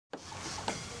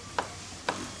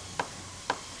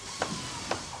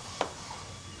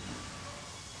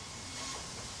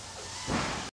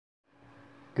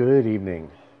Good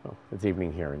evening. Oh, it's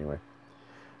evening here anyway.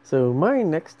 So my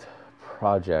next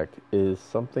project is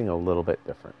something a little bit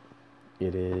different.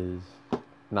 It is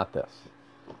not this.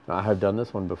 Now, I have done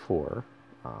this one before,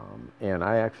 and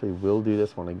I actually will do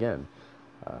this one again.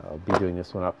 I'll be doing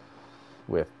this one up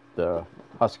with the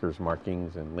Huskers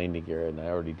markings and landing gear, and I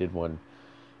already did one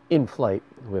in flight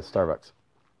with Starbucks.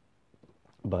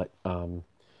 But I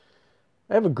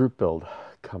have a group build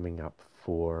coming up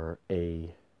for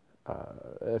a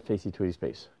Facey Tweety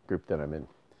Space group that I'm in,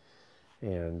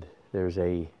 and there's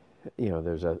a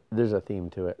theme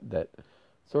to it that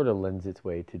sort of lends its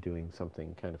way to doing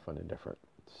something kind of fun and different.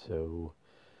 So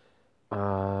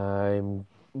I'm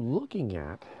looking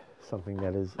at something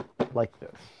that is like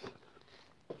this,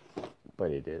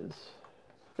 but it is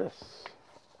this.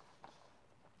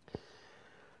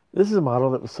 This is a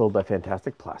model that was sold by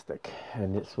Fantastic Plastic,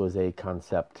 and this was a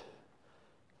concept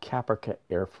Caprica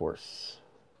Air Force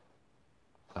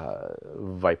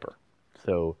Viper.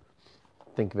 So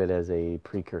think of it as a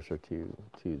precursor to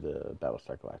the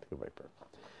Battlestar Galactica Viper.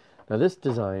 Now this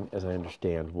design, as I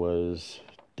understand, was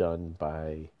done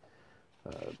by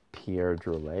Pierre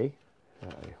Drolet.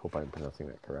 I hope I'm pronouncing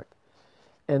that correct.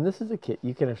 And this is a kit.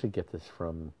 You can actually get this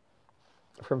from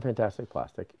Fantastic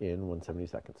Plastic in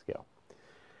 1/72nd scale.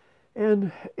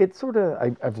 And it's sort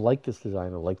of, I've liked this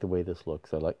design. I like the way this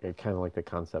looks. I kind of like the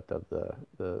concept of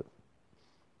the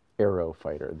Aero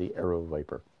Fighter, the Aero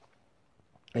Viper,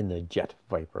 and the Jet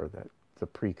Viper. That's a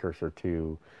precursor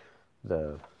to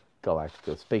the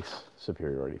Galactica Space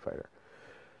Superiority Fighter.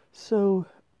 So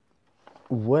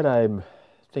what I'm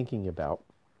thinking about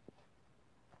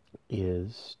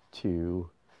is to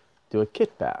do a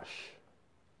kit bash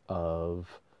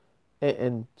of,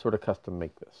 and sort of custom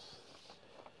make this.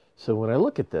 So when I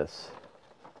look at this,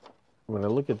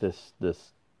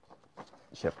 this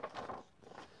ship,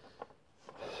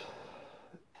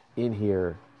 in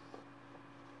here,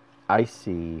 I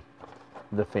see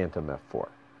the Phantom F4.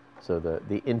 So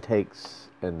the intakes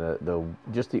and the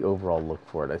just the overall look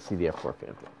for it, I see the F4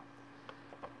 Phantom.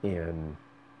 And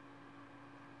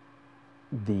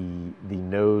the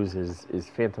nose is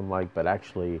Phantom-like, but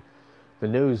actually the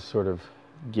nose sort of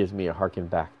gives me a harken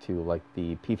back to like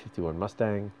the P-51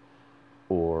 Mustang,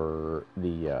 or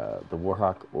the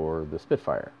Warhawk, or the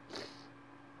Spitfire.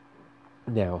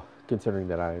 Now, considering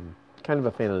that I'm kind of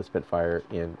a fan of the Spitfire,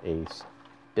 and a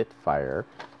Spitfire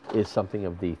is something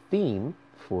of the theme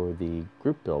for the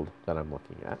group build that I'm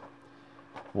looking at,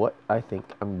 what I think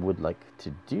I would like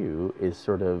to do is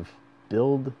sort of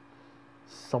build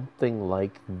something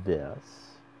like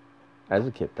this as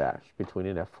a kit bash between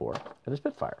an F4 and a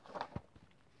Spitfire.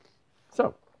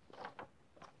 So,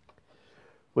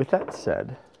 with that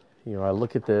said, I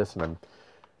look at this, and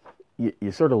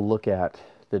you sort of look at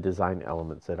the design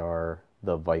elements that are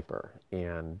the Viper,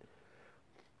 and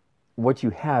what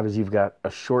you have is you've got a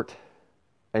short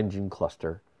engine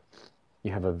cluster,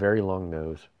 you have a very long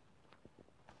nose,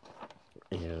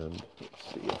 and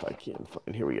let's see if I can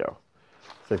find, here we go.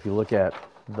 So if you look at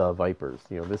the Vipers,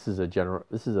 this is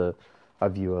a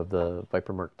view of the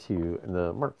Viper Mark II and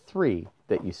the Mark III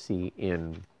that you see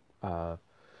in Blood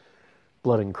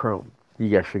and Chrome.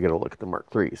 You actually get a look at the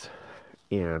Mark IIIs,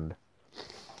 and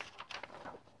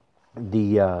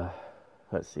the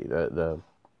let's see, the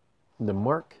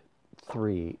Mark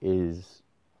III is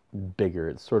bigger.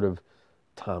 It's sort of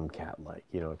Tomcat-like.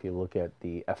 If you look at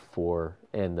the F4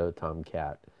 and the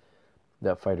Tomcat,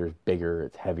 that fighter's bigger,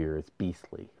 it's heavier, it's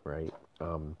beastly, right?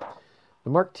 The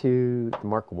Mark II, the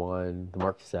Mark I, the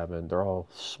Mark VII, they're all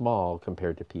small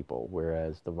compared to people,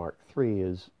 whereas the Mark III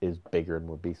is bigger and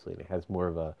more beastly, and it has more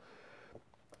of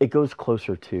it goes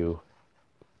closer to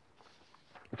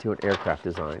an aircraft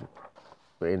design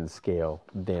in scale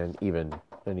than even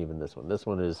this one. This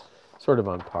one is sort of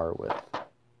on par with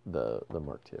the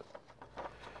Mark II.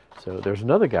 So there's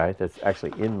another guy that's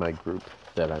actually in my group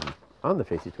that I'm on the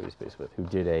Facey Tweety Space with, who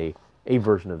did a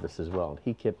version of this as well.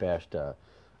 He kit bashed a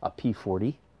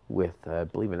P40 with, I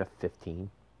believe, an F-15,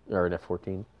 or an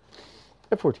F-14.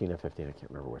 F-14, F-15, I can't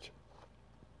remember which.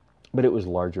 But it was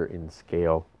larger in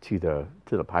scale to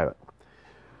the pilot.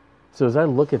 So as I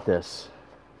look at this,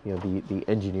 the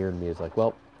engineer in me is like,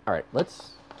 well, all right,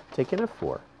 let's take an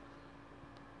F-4.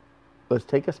 Let's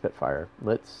take a Spitfire.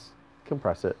 Let's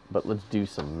compress it, but let's do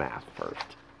some math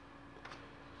first.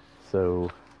 So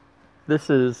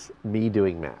this is me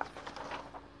doing math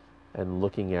and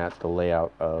looking at the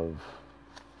layout of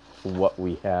what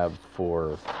we have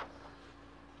for,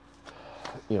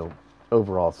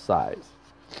 overall size.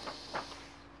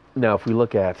 Now, if we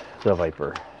look at the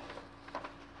Viper,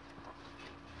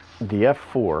 the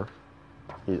F4,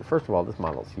 first of all, this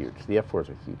model is huge. The F4 is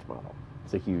a huge model.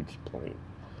 It's a huge plane.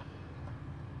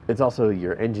 It's also,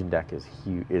 your engine deck is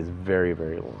huge, is very,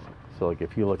 very long. So like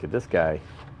if you look at this guy,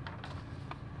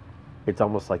 it's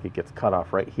almost like it gets cut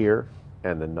off right here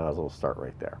and the nozzles start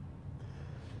right there.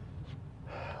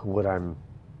 What I'm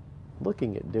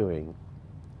looking at doing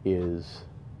is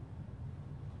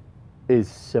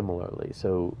similarly.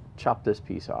 So chop this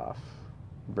piece off,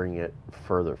 bring it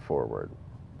further forward,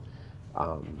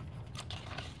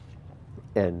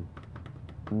 and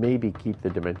maybe keep the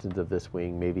dimensions of this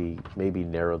wing, maybe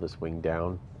narrow this wing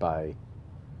down by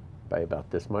about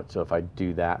this much. So if I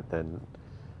do that, then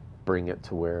bring it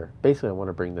to where, basically I want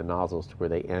to bring the nozzles to where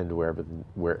they end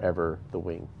wherever the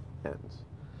wing ends.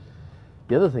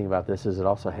 The other thing about this is it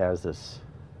also has this,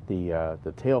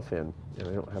 the tail fin, and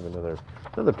I don't have another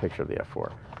picture of the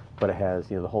F4, but it has,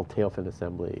 you know, the whole tail fin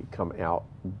assembly come out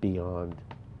beyond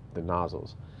the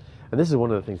nozzles. And this is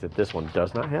one of the things that this one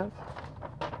does not have.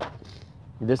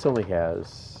 This only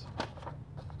has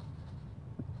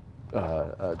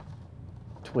a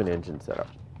twin engine setup.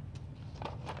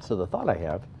 So the thought I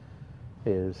have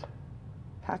is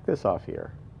hack this off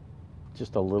here,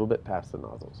 just a little bit past the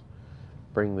nozzles.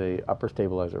 Bring the upper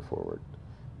stabilizer forward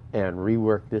and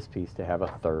rework this piece to have a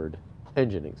third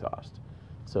engine exhaust.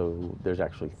 So there's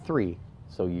actually 3.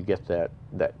 So you get that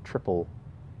triple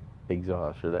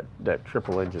exhaust, or that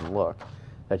triple engine look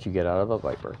that you get out of a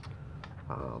Viper.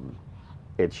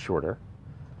 It's shorter,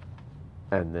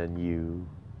 and then you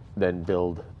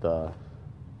build the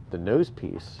nose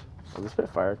piece of the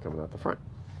Spitfire coming out the front.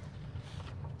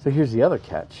 So here's the other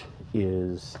catch,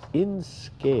 is in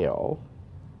scale,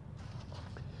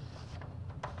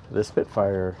 the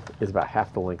Spitfire is about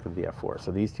half the length of the F4.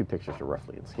 So these two pictures are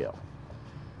roughly in scale.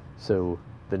 So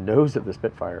the nose of the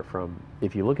Spitfire, from,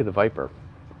 if you look at the Viper,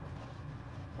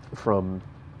 from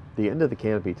the end of the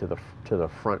canopy to the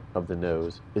front of the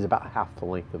nose is about half the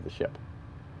length of the ship.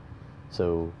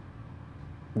 So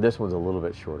this one's a little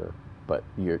bit shorter, but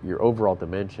your overall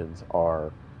dimensions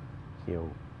are, you know,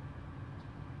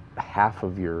 half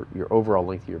of your overall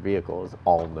length of your vehicle is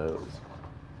all nose.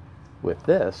 With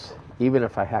this, even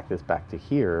if I hack this back to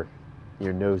here,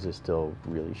 your nose is still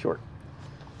really short.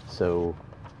 So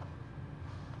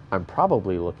I'm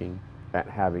probably looking at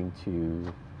having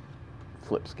to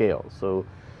flip scales. So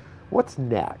what's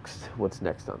next? What's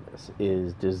next on this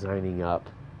is designing up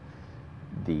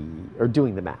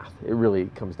doing the math. It really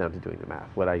comes down to doing the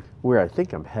math. Where I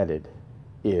think I'm headed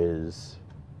is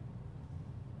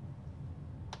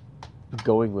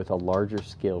going with a larger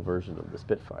scale version of the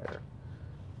Spitfire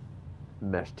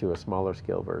meshed to a smaller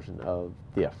scale version of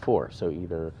the F4. So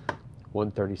either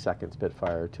 1/32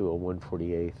 Spitfire to a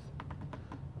 1/48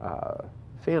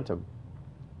 Phantom,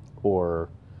 or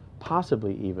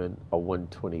possibly even a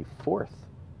 1/24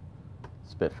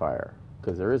 Spitfire,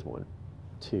 because there is one,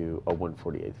 to a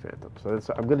 1/48 Phantom.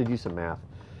 So I'm going to do some math,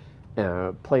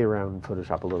 play around in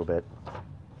Photoshop a little bit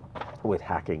with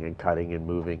hacking and cutting and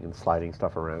moving and sliding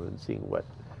stuff around and seeing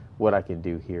what I can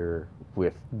do here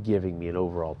with giving me an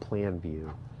overall plan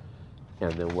view,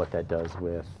 and then what that does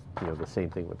with, you know, the same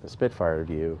thing with the Spitfire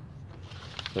view.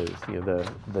 Because, you know,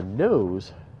 the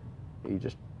nose, you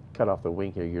just cut off the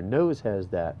wing here, your nose has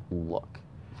that look,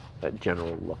 that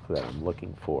general look that I'm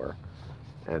looking for.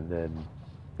 And then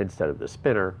instead of the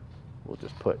spinner, we'll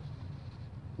just put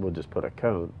a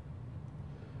cone,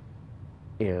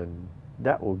 and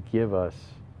that will give us,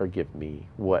 or give me,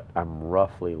 what I'm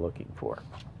roughly looking for.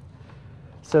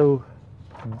 So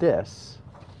this,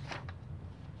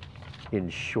 in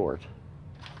short,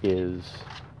 is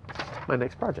my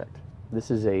next project.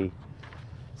 This is the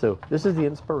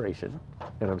inspiration,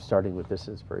 and I'm starting with this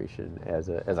inspiration as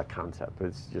a concept.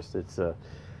 It's the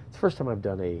first time I've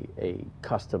done a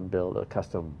custom build, a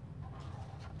custom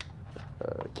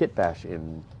kit bash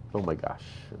in, oh my gosh,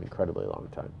 an incredibly long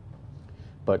time.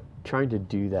 But trying to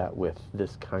do that with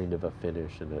this kind of a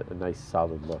finish and a nice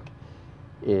solid look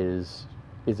is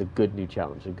a good new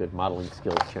challenge, a good modeling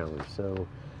skills challenge. So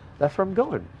that's where I'm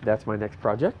going. That's my next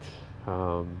project.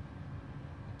 I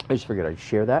just figured I'd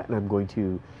share that, and I'm going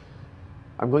to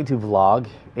vlog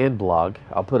and blog.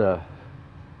 I'll put a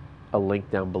link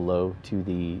down below to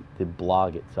the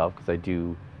blog itself, because I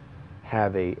do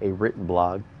have a written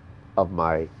blog of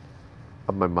my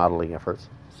modeling efforts.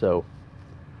 So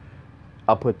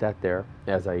I'll put that there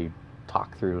as I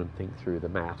talk through and think through the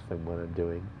math and what I'm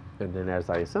doing, and then as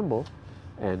I assemble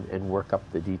and work up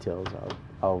the details,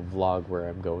 I'll vlog where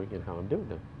I'm going and how I'm doing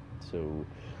it. So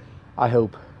I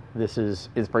hope this is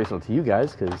inspirational to you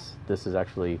guys, because this is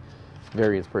actually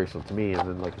very inspirational to me. And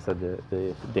then, like I said,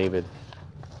 the Dave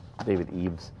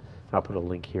Eaves, I'll put a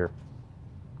link here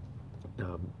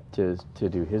to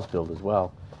do his build as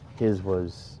well. his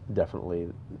was definitely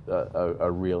a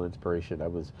real inspiration. I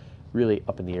was really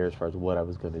up in the air as far as what I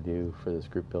was going to do for this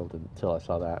group build until I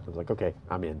saw that. I was like, okay,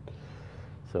 I'm in.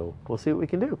 So we'll see what we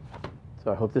can do.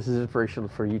 So I hope this is inspirational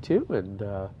for you too, and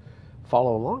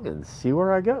follow along and see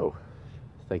where I go.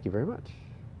 Thank you very much.